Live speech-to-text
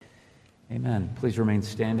Amen. Please remain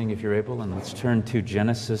standing if you're able, and let's turn to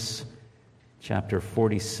Genesis chapter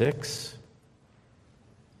 46.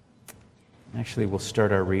 Actually, we'll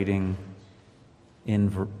start our reading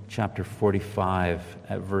in chapter 45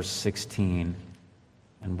 at verse 16,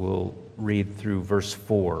 and we'll read through verse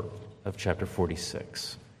 4 of chapter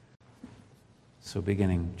 46. So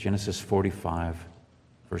beginning Genesis 45,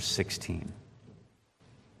 verse 16.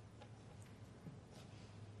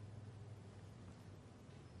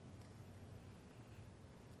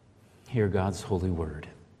 Hear God's holy word.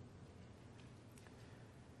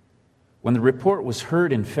 When the report was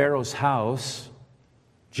heard in Pharaoh's house,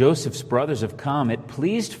 Joseph's brothers have come, it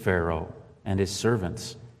pleased Pharaoh and his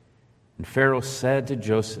servants. And Pharaoh said to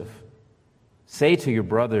Joseph, "Say to your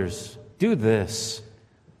brothers, do this,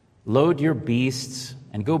 load your beasts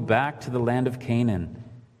and go back to the land of Canaan,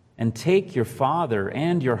 and take your father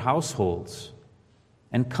and your households,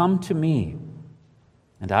 and come to me.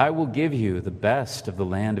 And I will give you the best of the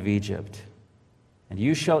land of Egypt. And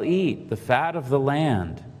you shall eat the fat of the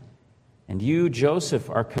land. And you, Joseph,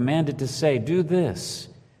 are commanded to say, do this,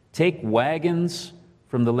 take wagons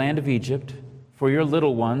from the land of Egypt for your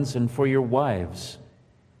little ones and for your wives,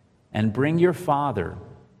 and bring your father,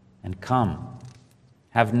 and come.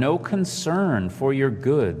 Have no concern for your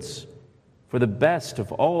goods, for the best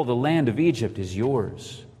of all the land of Egypt is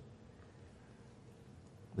yours."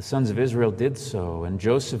 The sons of Israel did so, and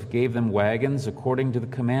Joseph gave them wagons according to the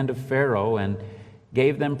command of Pharaoh, and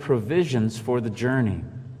gave them provisions for the journey.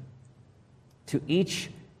 To each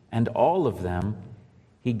and all of them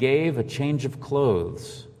he gave a change of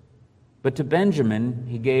clothes. But to Benjamin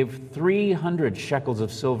he gave 300 shekels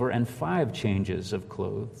of silver and 5 changes of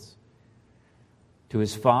clothes. To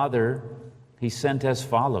his father he sent as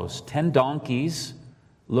follows: 10 donkeys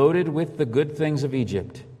loaded with the good things of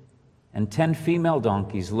Egypt, and 10 female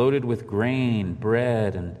donkeys loaded with grain,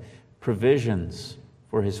 bread, and provisions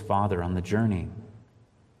for his father on the journey.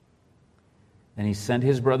 Then he sent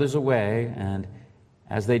his brothers away, and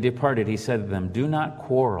as they departed, he said to them, "Do not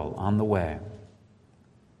quarrel on the way."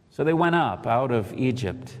 So they went up out of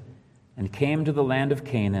Egypt and came to the land of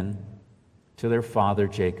Canaan, to their father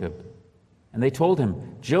Jacob. And they told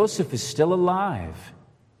him, "Joseph is still alive,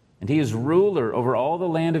 and he is ruler over all the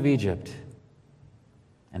land of Egypt."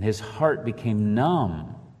 And his heart became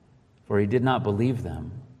numb, for he did not believe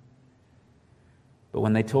them. But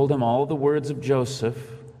when they told him all the words of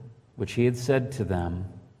Joseph, which he had said to them,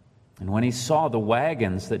 and when he saw the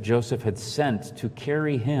wagons that Joseph had sent to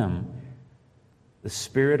carry him, the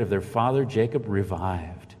spirit of their father Jacob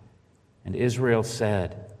revived. And Israel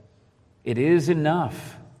said, "It is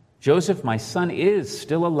enough. Joseph, my son, is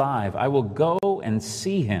still alive. I will go and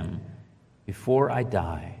see him before I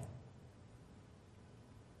die."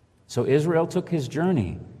 So Israel took his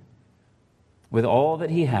journey with all that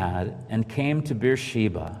he had and came to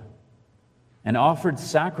Beersheba and offered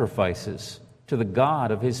sacrifices to the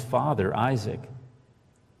God of his father Isaac.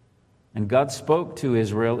 And God spoke to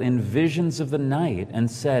Israel in visions of the night and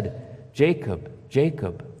said, "Jacob,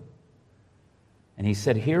 Jacob." And he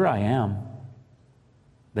said, "Here I am."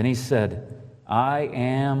 Then he said, "I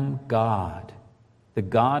am God, the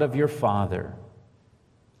God of your father.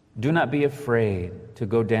 Do not be afraid to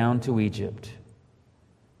go down to Egypt,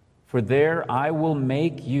 for there I will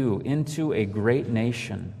make you into a great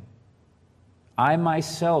nation. I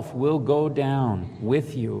myself will go down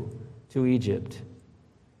with you to Egypt,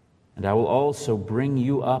 and I will also bring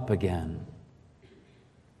you up again.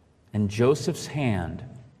 And Joseph's hand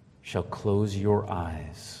shall close your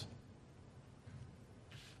eyes."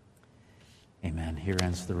 Amen. Here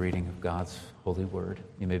ends the reading of God's holy word.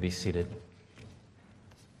 You may be seated.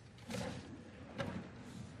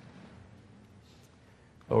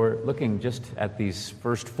 Well, we're looking just at these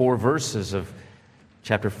first 4 verses of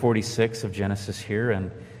chapter 46 of Genesis here, and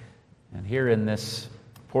here in this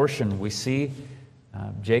portion we see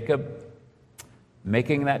Jacob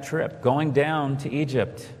making that trip, going down to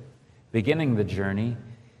Egypt, beginning the journey,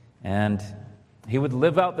 and he would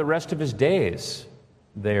live out the rest of his days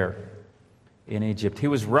there in Egypt. He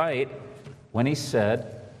was right when he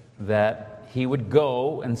said that he would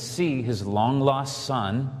go and see his long-lost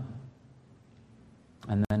son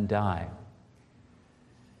and then die.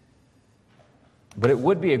 But it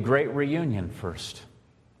would be a great reunion first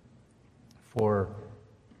for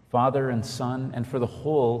father and son and for the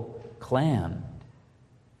whole clan.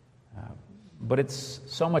 But it's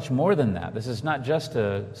so much more than that. This is not just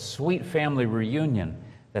a sweet family reunion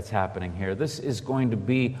that's happening here. This is going to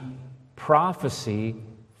be prophecy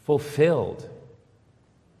fulfilled.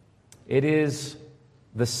 It is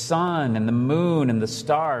the sun and the moon and the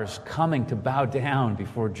stars coming to bow down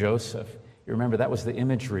before Joseph. You remember that was the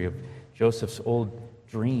imagery of Joseph's old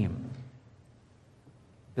dream.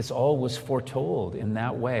 This all was foretold in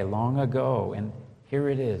that way long ago, and here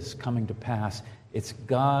it is coming to pass. It's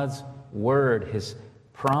God's word, his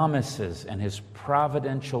promises, and his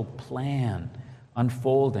providential plan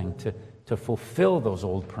unfolding to fulfill those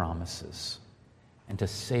old promises and to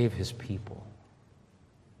save his people.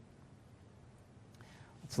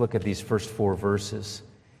 Let's look at these first 4 verses.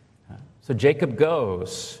 So Jacob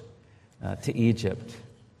goes to Egypt,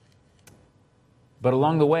 but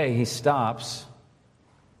along the way he stops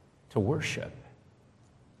to worship.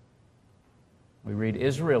 We read,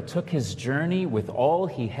 Israel took his journey with all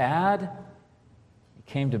he had. He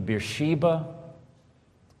came to Beersheba,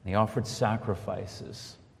 and he offered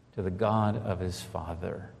sacrifices to the God of his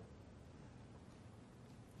father.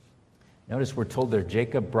 Notice we're told there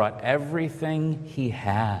Jacob brought everything he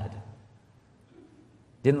had.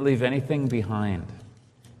 Didn't leave anything behind.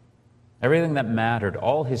 Everything that mattered,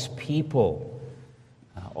 all his people,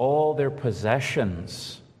 all their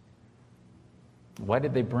possessions. Why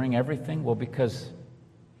did they bring everything? Well, because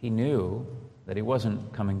he knew that he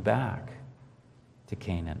wasn't coming back to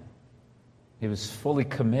Canaan. He was fully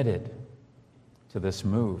committed to this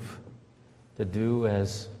move, to do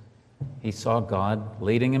as he saw God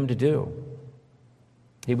leading him to do.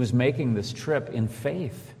 He was making this trip in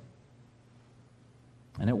faith.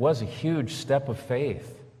 And it was a huge step of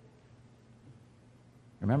faith.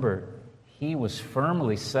 Remember, he was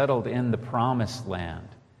firmly settled in the promised land.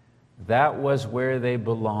 That was where they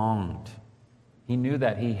belonged. He knew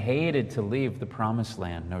that. He hated to leave the promised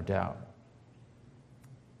land, no doubt.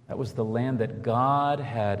 That was the land that God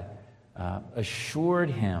had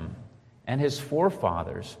assured him and his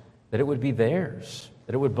forefathers that it would be theirs,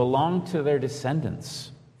 that it would belong to their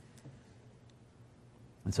descendants.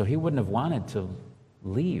 And so he wouldn't have wanted to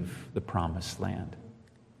leave the promised land.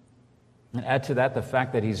 And add to that the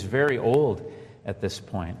fact that he's very old at this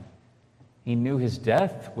point. He knew his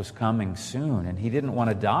death was coming soon, and he didn't want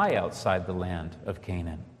to die outside the land of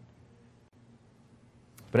Canaan.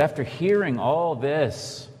 But after hearing all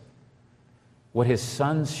this, what his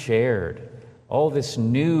sons shared, all this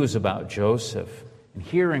news about Joseph, and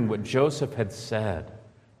hearing what Joseph had said,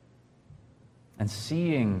 and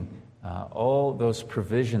seeing all those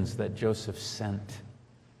provisions that Joseph sent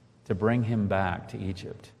to bring him back to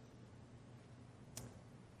Egypt,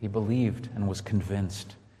 he believed and was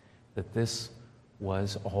convinced that this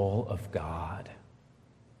was all of God.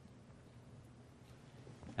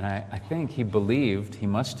 And I think he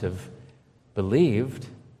must have believed,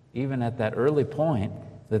 even at that early point,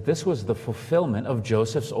 that this was the fulfillment of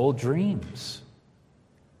Joseph's old dreams.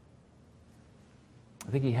 I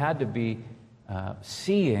think he had to be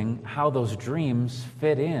seeing how those dreams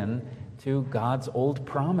fit in to God's old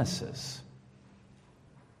promises.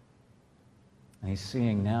 And he's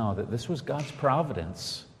seeing now that this was God's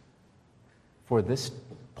providence for this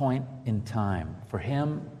point in time, for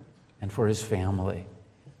him and for his family.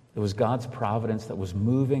 It was God's providence that was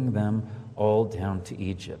moving them all down to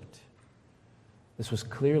Egypt. This was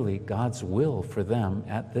clearly God's will for them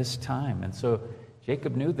at this time. And so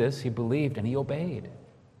Jacob knew this, he believed, and he obeyed.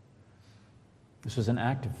 This was an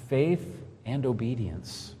act of faith and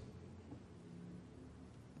obedience.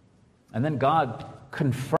 And then God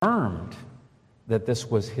confirmed that this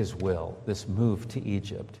was his will, this move to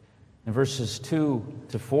Egypt. In verses 2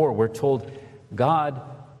 to 4, we're told God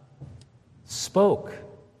spoke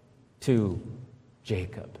to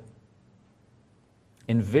Jacob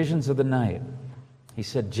in visions of the night. He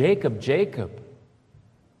said, "Jacob, Jacob."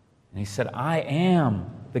 And he said, "I am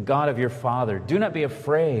the God of your father. Do not be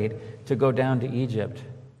afraid to go down to Egypt,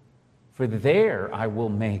 for there I will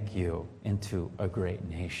make you into a great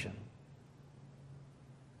nation."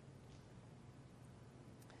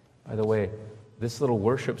 By the way, this little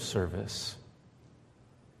worship service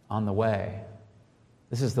on the way,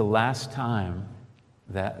 this is the last time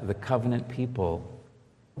that the covenant people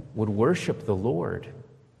would worship the Lord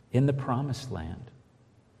in the promised land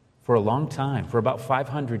for a long time, for about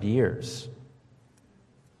 500 years.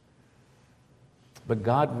 But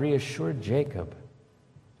God reassured Jacob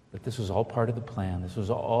that this was all part of the plan. This was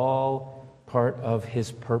all part of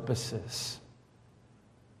his purposes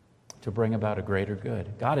to bring about a greater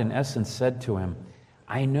good. God, in essence, said to him,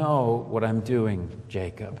 "I know what I'm doing,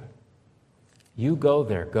 Jacob. You go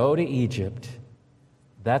there. Go to Egypt.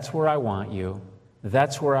 That's where I want you.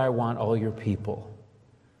 That's where I want all your people.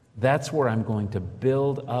 That's where I'm going to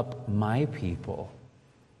build up my people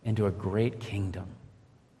into a great kingdom.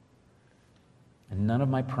 And none of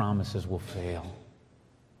my promises will fail."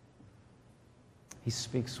 He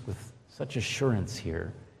speaks with such assurance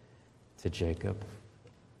here to Jacob.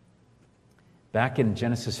 Back in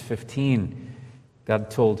Genesis 15, God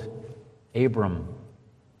told Abram,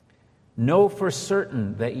 "Know for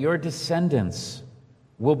certain that your descendants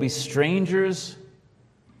will be strangers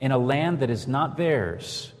in a land that is not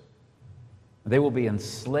theirs. They will be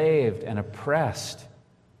enslaved and oppressed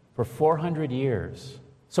for 400 years."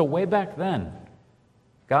 So way back then,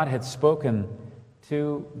 God had spoken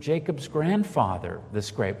to Jacob's grandfather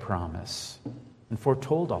this great promise and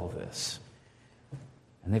foretold all this.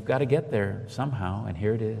 And they've got to get there somehow, and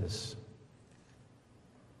here it is.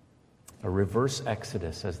 A reverse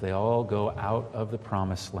exodus as they all go out of the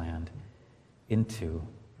promised land into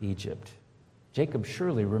Egypt. Jacob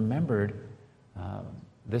surely remembered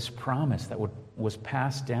this promise that was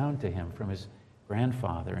passed down to him from his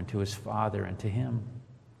grandfather and to his father and to him.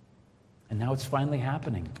 And now it's finally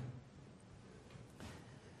happening.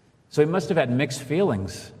 So he must have had mixed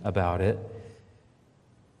feelings about it.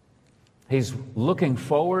 He's looking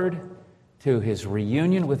forward to his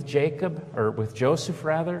reunion with Joseph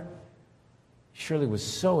rather. Surely was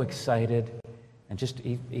so excited, and just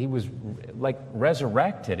he was like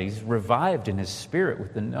resurrected. He's revived in his spirit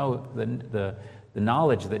with the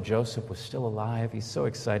knowledge that Joseph was still alive. He's so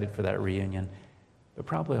excited for that reunion, but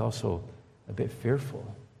probably also a bit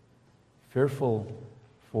fearful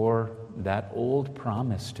for that old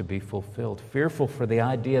promise to be fulfilled, fearful for the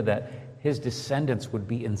idea that his descendants would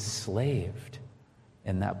be enslaved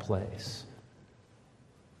in that place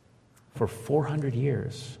for 400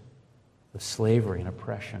 years of slavery and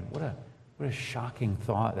oppression. What a shocking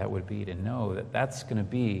thought that would be, to know that that's going to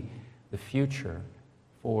be the future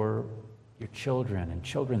for your children and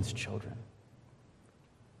children's children.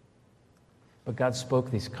 But God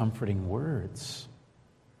spoke these comforting words.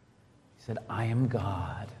 He said, "I am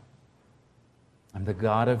God. I'm the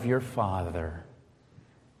God of your father.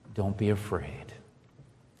 Don't be afraid."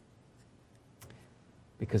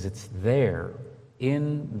 Because it's there,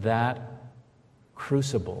 in that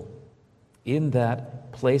crucible, in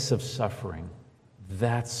that place of suffering,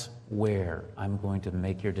 that's where I'm going to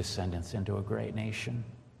make your descendants into a great nation.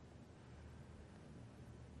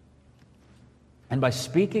 And by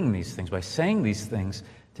speaking these things, by saying these things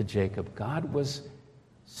to Jacob, God was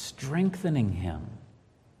strengthening him,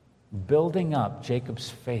 building up Jacob's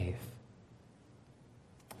faith,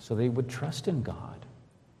 so that he would trust in God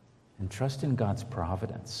and trust in God's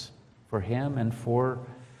providence for him and for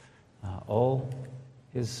all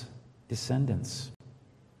his descendants.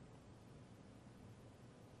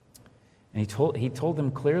 And he told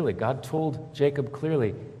them clearly, God told Jacob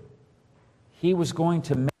clearly, he was going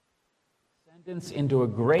to make descendants into a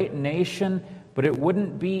great nation, but it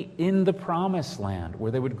wouldn't be in the promised land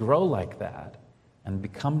where they would grow like that and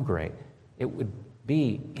become great. It would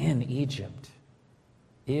be in Egypt,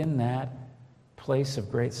 in that place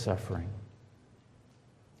of great suffering.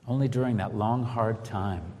 Only during that long, hard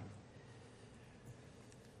time.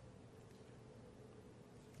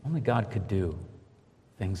 Only God could do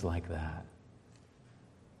things like that.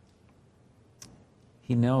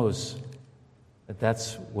 He knows that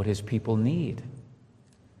that's what his people need.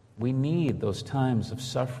 We need those times of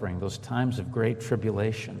suffering, those times of great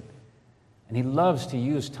tribulation. And he loves to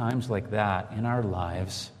use times like that in our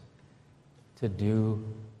lives to do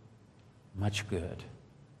much good,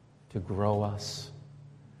 to grow us.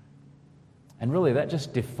 And really, that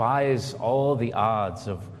just defies all the odds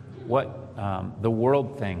of what the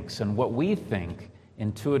world thinks and what we think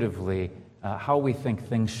intuitively, how we think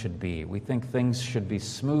things should be. We think things should be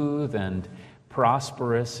smooth and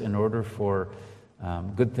prosperous in order for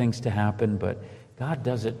good things to happen, but God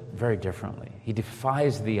does it very differently. He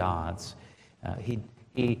defies the odds.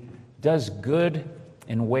 He does good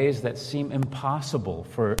in ways that seem impossible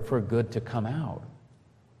for good to come out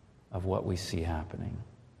of what we see happening.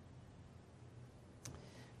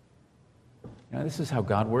 This is how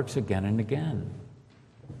God works again and again.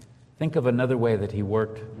 Think of another way that he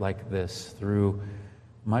worked like this through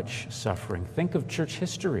much suffering. Think of church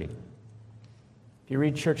history. If you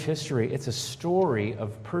read church history, it's a story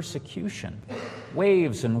of persecution.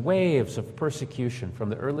 Waves and waves of persecution from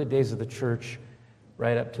the early days of the church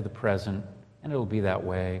right up to the present, and it'll be that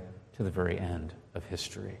way to the very end of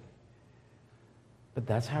history. But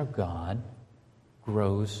that's how God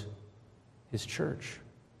grows his church.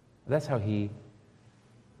 That's how he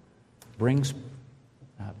brings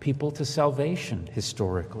people to salvation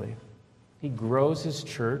historically. He grows his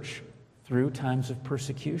church through times of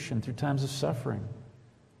persecution, through times of suffering.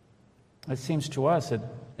 It seems to us that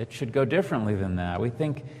it should go differently than that. We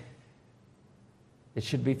think it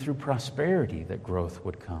should be through prosperity that growth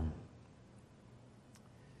would come.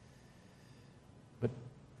 But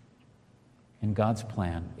in God's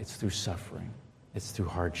plan, it's through suffering. It's through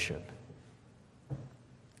hardship.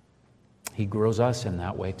 He grows us in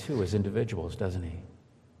that way too as individuals, doesn't he?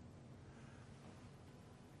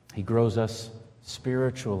 He grows us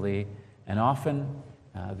spiritually, and often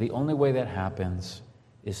the only way that happens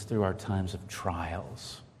is through our times of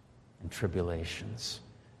trials and tribulations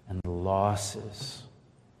and losses.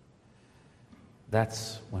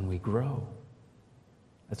 That's when we grow.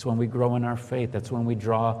 That's when we grow in our faith. That's when we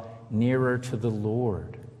draw nearer to the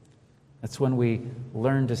Lord. That's when we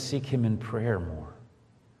learn to seek Him in prayer more.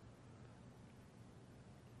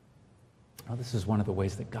 Well, this is one of the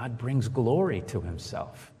ways that God brings glory to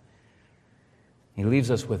Himself. He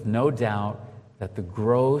leaves us with no doubt that the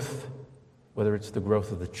growth, whether it's the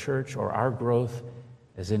growth of the church or our growth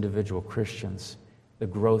as individual Christians, the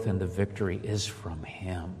growth and the victory is from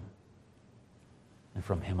Him and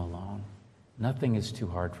from Him alone. Nothing is too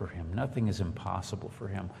hard for Him. Nothing is impossible for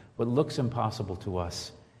Him. What looks impossible to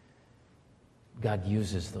us, God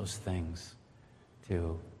uses those things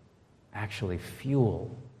to actually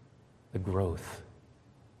fuel the growth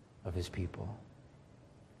of His people.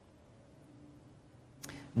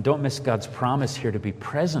 And don't miss God's promise here to be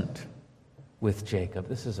present with Jacob.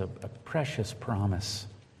 This is a precious promise.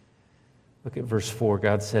 Look at verse 4.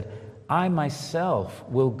 God said, I myself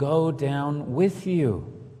will go down with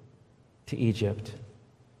you to Egypt.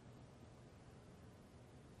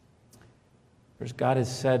 First, God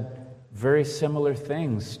has said very similar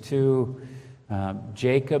things to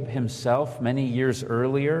Jacob himself many years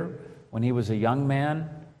earlier when he was a young man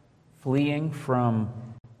fleeing from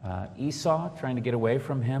Esau, trying to get away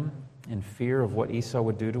from him in fear of what Esau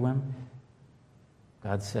would do to him.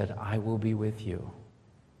 God said, I will be with you.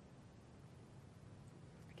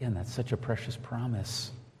 Again, that's such a precious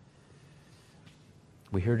promise.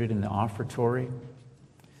 We heard it in the offertory,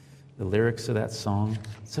 the lyrics of that song.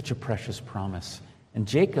 Such a precious promise. And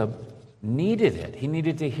Jacob needed it. He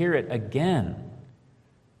needed to hear it again.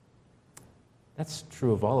 That's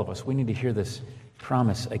true of all of us. We need to hear this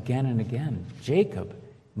promise again and again. Jacob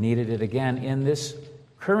needed it again in this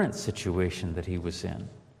current situation that he was in,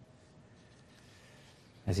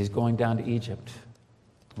 as he's going down to Egypt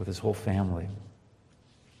with his whole family.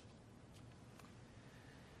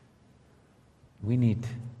 We need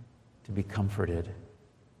to be comforted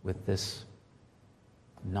with this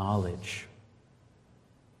knowledge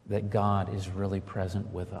that God is really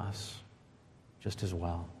present with us just as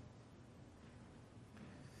well.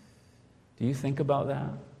 Do you think about that?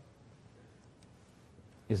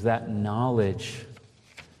 Is that knowledge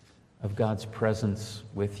of God's presence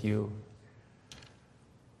with you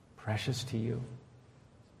precious to you?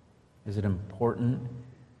 Is it important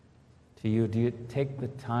to you? Do you take the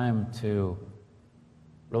time to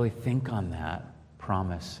really think on that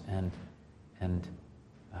promise and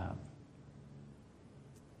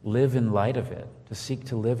live in light of it, to seek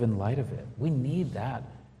to live in light of it? We need that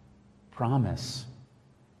promise.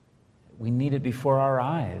 We need it before our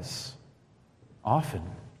eyes, often,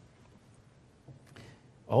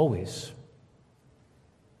 always.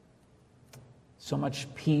 So much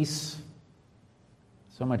peace,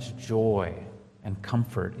 so much joy and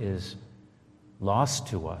comfort is lost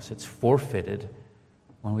to us. It's forfeited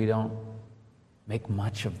when we don't make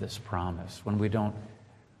much of this promise, when we don't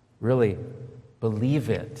really believe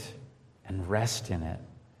it and rest in it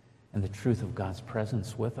and the truth of God's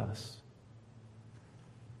presence with us.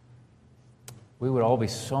 We would all be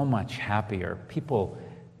so much happier. People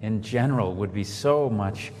in general would be so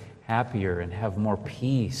much happier and have more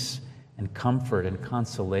peace and comfort and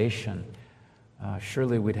consolation.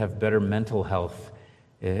 Surely we'd have better mental health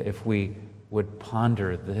if we would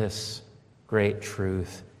ponder this great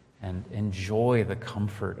truth and enjoy the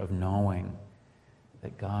comfort of knowing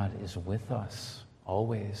that God is with us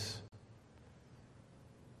always.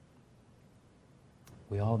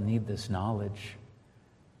 We all need this knowledge.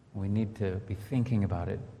 We need to be thinking about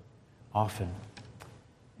it often.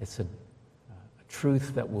 It's a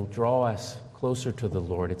truth that will draw us closer to the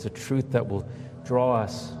Lord. It's a truth that will draw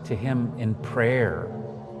us to Him in prayer.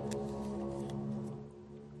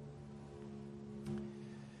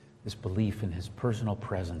 This belief in His personal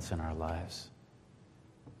presence in our lives.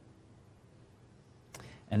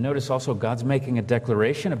 And notice also God's making a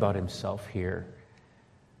declaration about Himself here.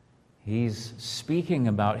 He's speaking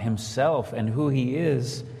about Himself and who He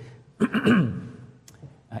is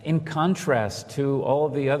in contrast to all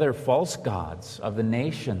the other false gods of the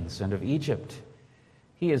nations and of Egypt.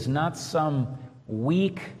 He is not some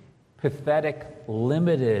weak, pathetic,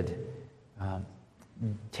 limited,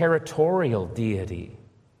 territorial deity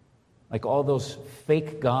like all those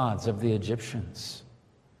fake gods of the Egyptians.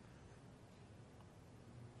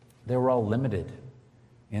 They were all limited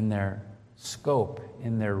in their scope,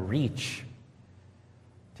 in their reach,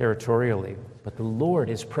 territorially, but the Lord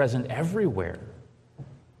is present everywhere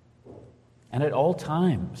and at all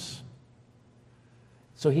times.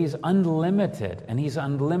 So he's unlimited, and he's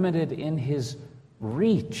unlimited in his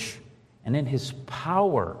reach and in his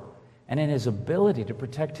power and in his ability to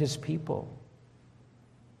protect his people.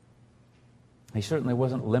 He certainly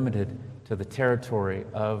wasn't limited to the territory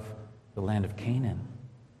of the land of Canaan.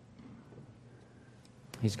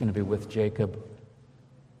 He's going to be with Jacob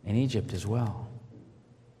in Egypt as well,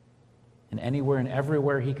 and anywhere and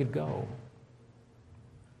everywhere he could go.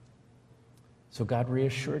 So God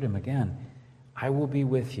reassured him again, I will be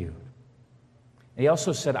with you. He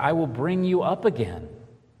also said, I will bring you up again.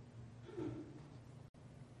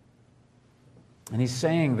 And he's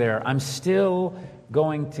saying there, I'm still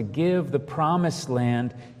going to give the promised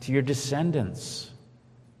land to your descendants.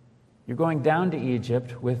 You're going down to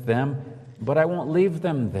Egypt with them, but I won't leave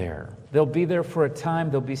them there. They'll be there for a time,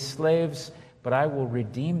 they'll be slaves, but I will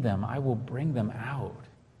redeem them. I will bring them out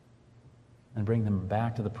and bring them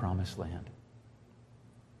back to the promised land.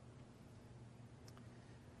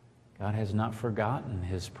 God has not forgotten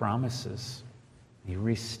his promises. He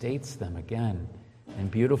restates them again in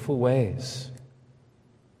beautiful ways.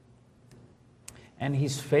 And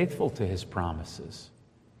he's faithful to his promises,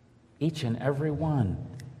 each and every one.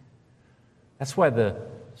 That's why the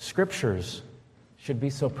Scriptures should be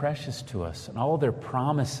so precious to us, and all their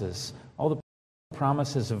promises, all the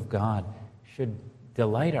promises of God should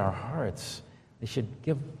delight our hearts. They should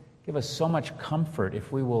give us so much comfort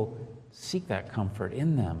if we will seek that comfort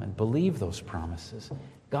in them and believe those promises.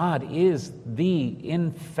 God is the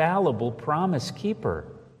infallible promise keeper.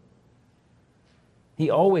 He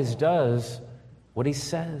always does what he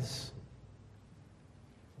says.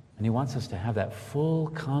 And he wants us to have that full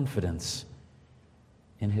confidence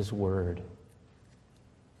in his word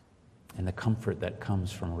and the comfort that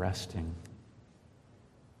comes from resting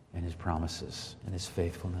in his promises and his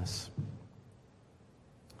faithfulness.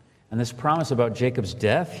 And this promise about Jacob's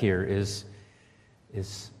death here is I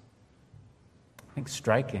think,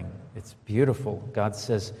 striking. It's beautiful. God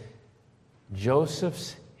says,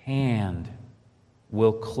 Joseph's hand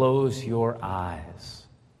will close your eyes.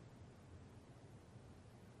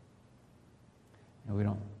 And we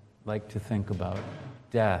don't like to think about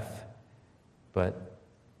death, but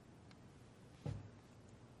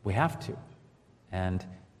we have to. And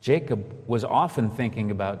Jacob was often thinking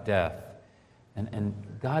about death. And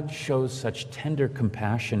God shows such tender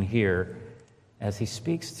compassion here as he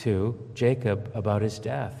speaks to Jacob about his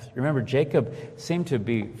death. Remember, Jacob seemed to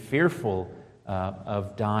be fearful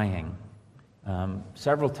of dying.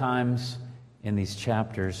 Several times in these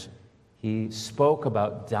chapters, he spoke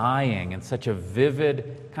about dying in such a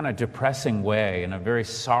vivid, kind of depressing way, in a very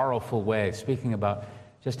sorrowful way, speaking about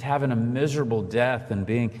just having a miserable death and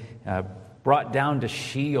being brought down to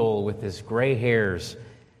Sheol with his gray hairs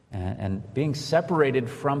and being separated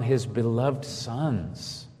from his beloved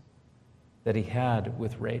sons that he had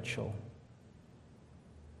with Rachel.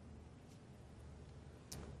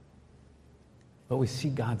 But we see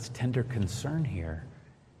God's tender concern here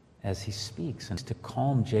as he speaks, and to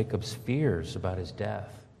calm Jacob's fears about his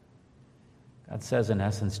death. God says, in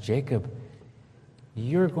essence, Jacob,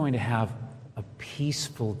 you're going to have a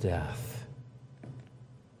peaceful death.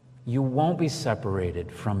 You won't be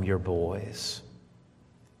separated from your boys,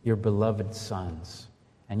 your beloved sons,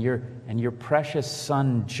 and your precious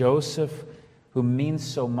son Joseph, who means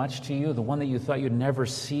so much to you, the one that you thought you'd never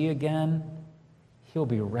see again, he'll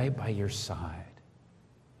be right by your side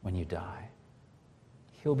when you die.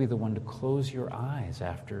 He'll be the one to close your eyes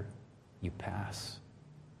after you pass.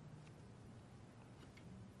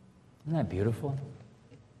 Isn't that beautiful?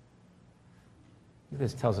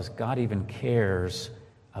 This tells us God even cares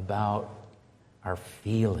about our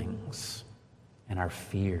feelings and our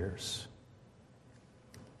fears.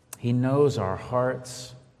 He knows our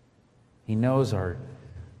hearts. He knows our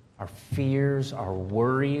fears, our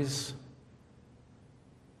worries.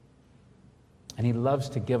 And he loves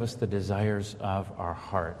to give us the desires of our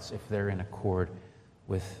hearts if they're in accord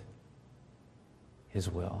with his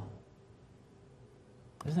will.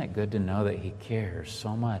 Isn't it good to know that he cares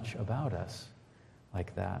so much about us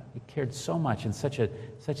like that? He cared so much in such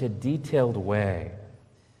a detailed way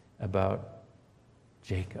about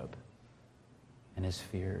Jacob and his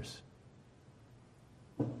fears.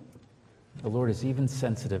 The Lord is even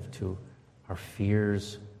sensitive to our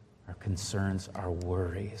fears, our concerns, our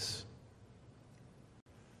worries.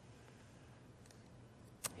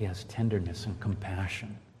 He has tenderness and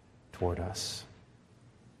compassion toward us.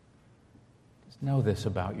 Just know this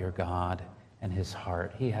about your God and his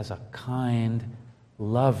heart. He has a kind,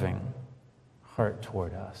 loving heart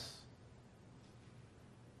toward us.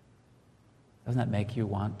 Doesn't that make you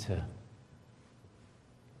want to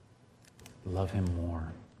love him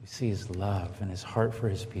more? We see his love and his heart for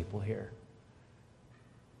his people here.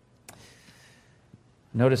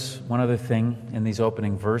 Notice one other thing in these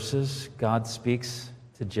opening verses. God speaks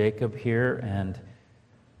to Jacob here, and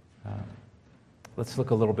let's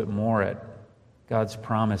look a little bit more at God's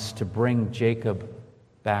promise to bring Jacob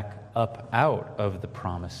back up out of the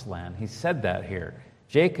promised land. He said that here.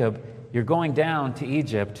 Jacob, you're going down to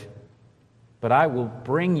Egypt, but I will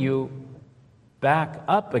bring you back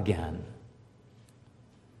up again.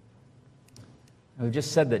 We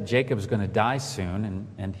just said that Jacob's going to die soon,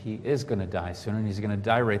 and he is going to die soon, and he's going to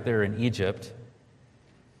die right there in Egypt.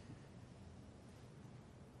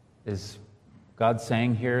 Is God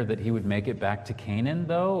saying here that he would make it back to Canaan,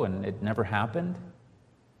 though, and it never happened?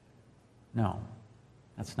 No,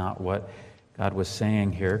 that's not what God was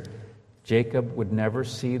saying here. Jacob would never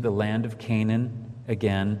see the land of Canaan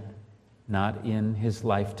again, not in his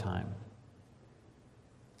lifetime.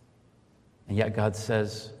 And yet God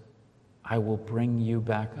says, I will bring you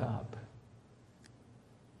back up.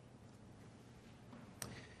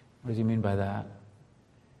 What does he mean by that?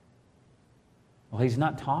 Well, he's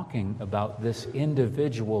not talking about this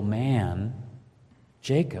individual man,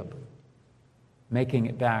 Jacob, making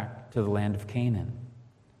it back to the land of Canaan.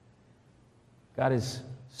 God is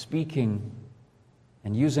speaking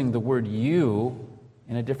and using the word you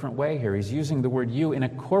in a different way here. He's using the word you in a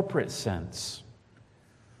corporate sense.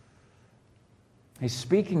 He's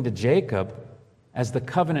speaking to Jacob as the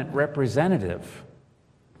covenant representative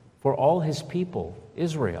for all his people,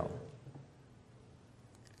 Israel.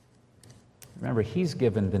 Remember, he's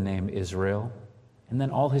given the name Israel, and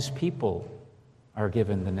then all his people are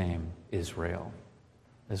given the name Israel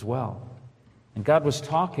as well. And God was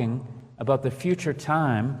talking about the future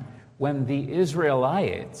time when the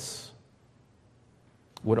Israelites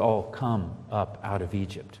would all come up out of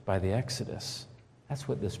Egypt by the Exodus. That's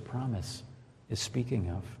what this promise is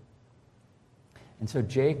speaking of. And so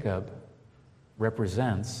Jacob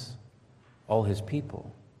represents all his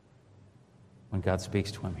people when God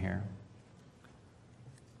speaks to him here.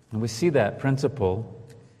 And we see that principle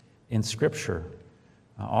in Scripture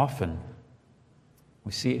often.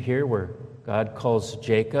 We see it here where God calls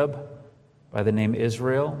Jacob by the name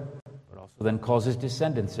Israel, but also then calls his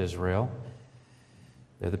descendants Israel.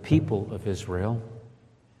 They're the people of Israel.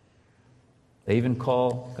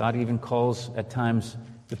 God even calls at times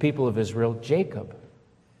the people of Israel Jacob.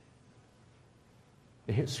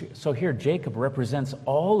 So here Jacob represents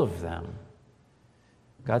all of them.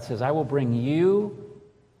 God says, I will bring you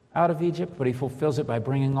out of Egypt, but he fulfills it by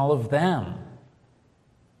bringing all of them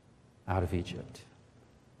out of Egypt.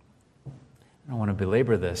 I don't want to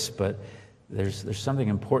belabor this, but there's something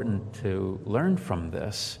important to learn from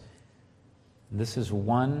this. This is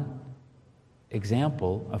one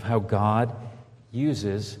example of how God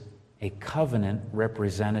uses a covenant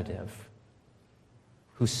representative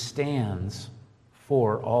who stands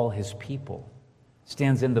for all his people,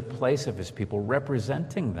 stands in the place of his people,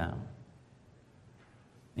 representing them.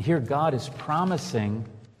 Here God is promising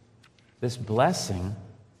this blessing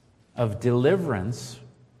of deliverance,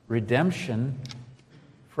 redemption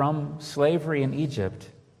from slavery in Egypt,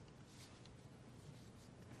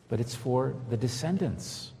 but it's for the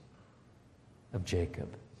descendants of Jacob.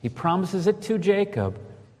 He promises it to Jacob,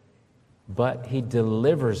 but he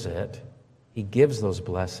delivers it. He gives those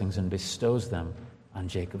blessings and bestows them on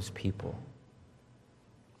Jacob's people.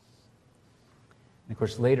 And of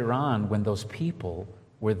course, later on, when those people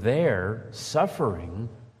were there suffering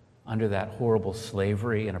under that horrible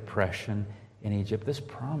slavery and oppression in Egypt, this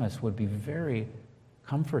promise would be very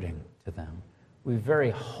comforting to them, would be very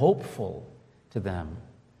hopeful to them.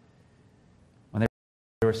 When they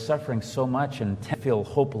were suffering so much and feel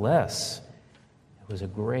hopeless, it was a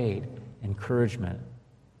great encouragement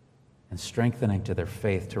and strengthening to their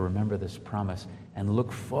faith to remember this promise and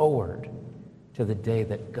look forward to the day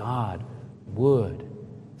that God would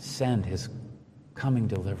send his coming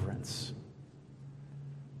deliverance.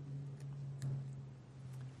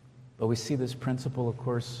 But we see this principle, of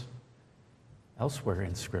course, elsewhere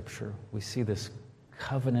in Scripture. We see this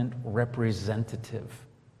covenant representative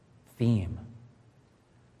theme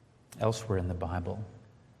elsewhere in the Bible.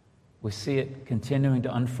 We see it continuing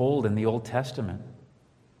to unfold in the Old Testament.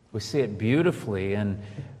 We see it beautifully in,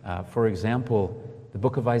 for example, the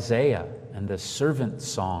book of Isaiah and the servant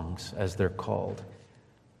songs, as they're called.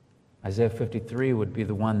 Isaiah 53 would be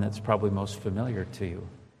the one that's probably most familiar to you.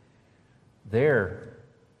 There,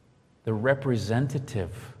 the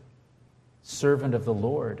representative servant of the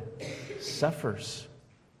Lord suffers.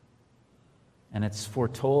 And it's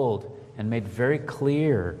foretold and made very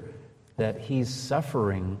clear that he's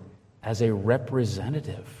suffering as a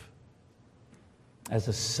representative, as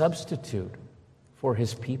a substitute for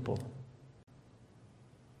his people.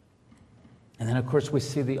 And then, of course, we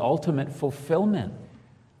see the ultimate fulfillment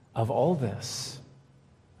of all this,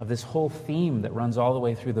 of this whole theme that runs all the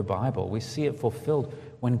way through the Bible. We see it fulfilled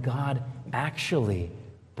when God actually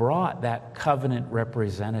brought that covenant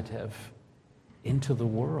representative into the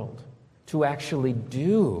world to actually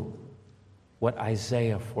do what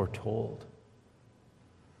Isaiah foretold.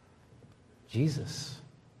 Jesus,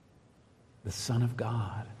 the Son of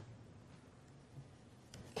God,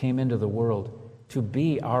 came into the world to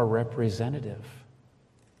be our representative.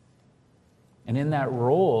 And in that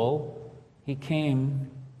role, he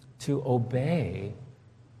came to obey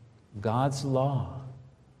God's law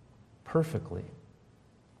perfectly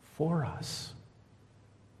for us.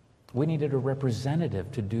 We needed a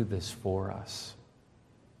representative to do this for us.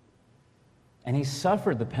 And he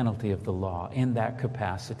suffered the penalty of the law in that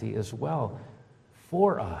capacity as well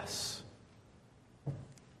for us.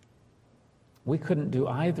 We couldn't do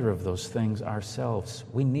either of those things ourselves.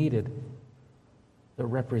 We needed the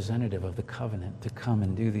representative of the covenant to come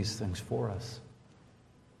and do these things for us.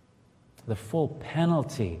 The full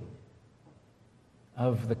penalty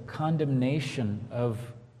of the condemnation of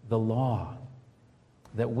the law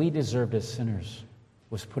that we deserved as sinners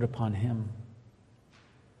was put upon him.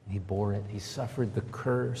 He bore it. He suffered the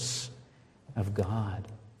curse of God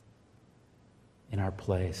in our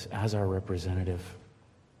place as our representative.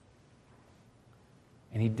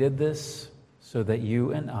 And he did this so that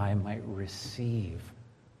you and I might receive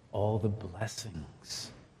all the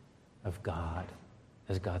blessings of God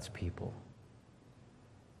as God's people.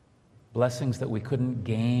 Blessings that we couldn't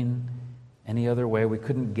gain any other way. We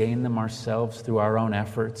couldn't gain them ourselves through our own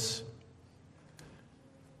efforts.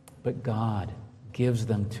 But God gives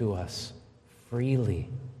them to us freely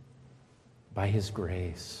by his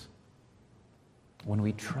grace when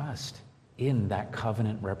we trust in that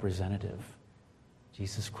covenant representative,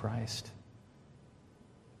 Jesus Christ.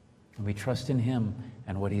 And we trust in him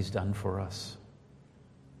and what he's done for us.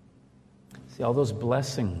 See, all those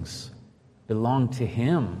blessings belong to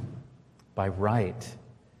him by right.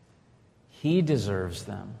 He deserves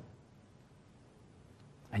them.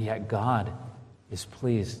 And yet God is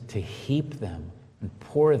pleased to heap them and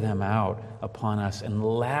pour them out upon us and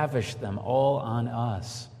lavish them all on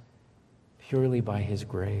us purely by his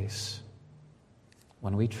grace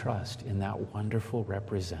when we trust in that wonderful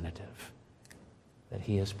representative that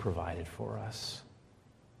he has provided for us,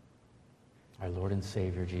 our Lord and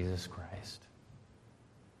Savior, Jesus Christ.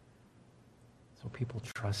 So people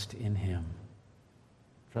trust in him.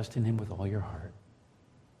 Trust in him with all your heart,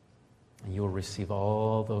 and you will receive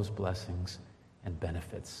all those blessings and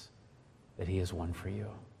benefits that he has won for you.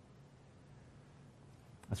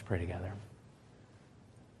 Let's pray together.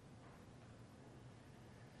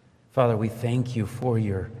 Father, we thank you for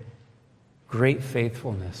your great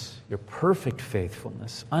faithfulness, your perfect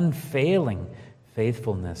faithfulness, unfailing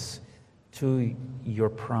faithfulness to your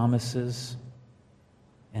promises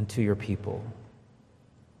and to your people.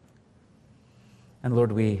 And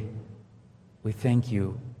Lord, we thank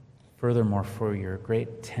you furthermore for your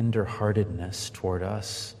great tenderheartedness toward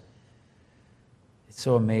us. It's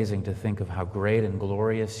so amazing to think of how great and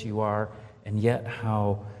glorious you are, and yet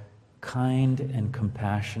how kind and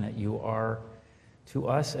compassionate you are to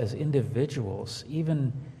us as individuals,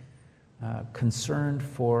 even concerned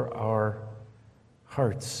for our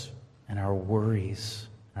hearts and our worries,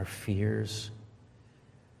 our fears.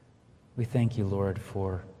 We thank you, Lord,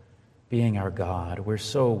 for being our God. We're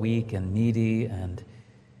so weak and needy, and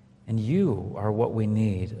you are what we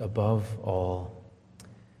need above all.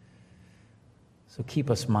 So keep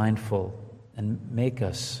us mindful and make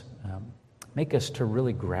us to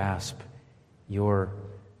really grasp your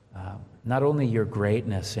not only your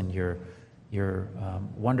greatness and your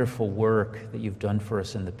wonderful work that you've done for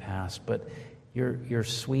us in the past, but your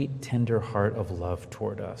sweet, tender heart of love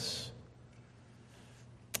toward us.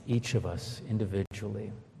 Each of us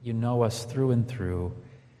individually. You know us through and through,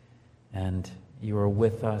 and you are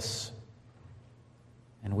with us,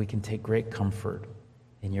 and we can take great comfort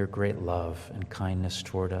in your great love and kindness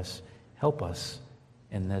toward us. Help us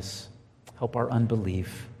in this. Help our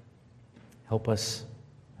unbelief. Help us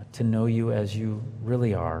to know you as you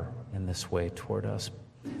really are in this way toward us.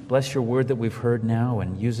 Bless your word that we've heard now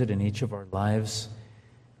and use it in each of our lives,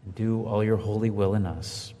 and do all your holy will in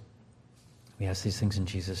us. We ask these things in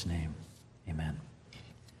Jesus' name. Amen.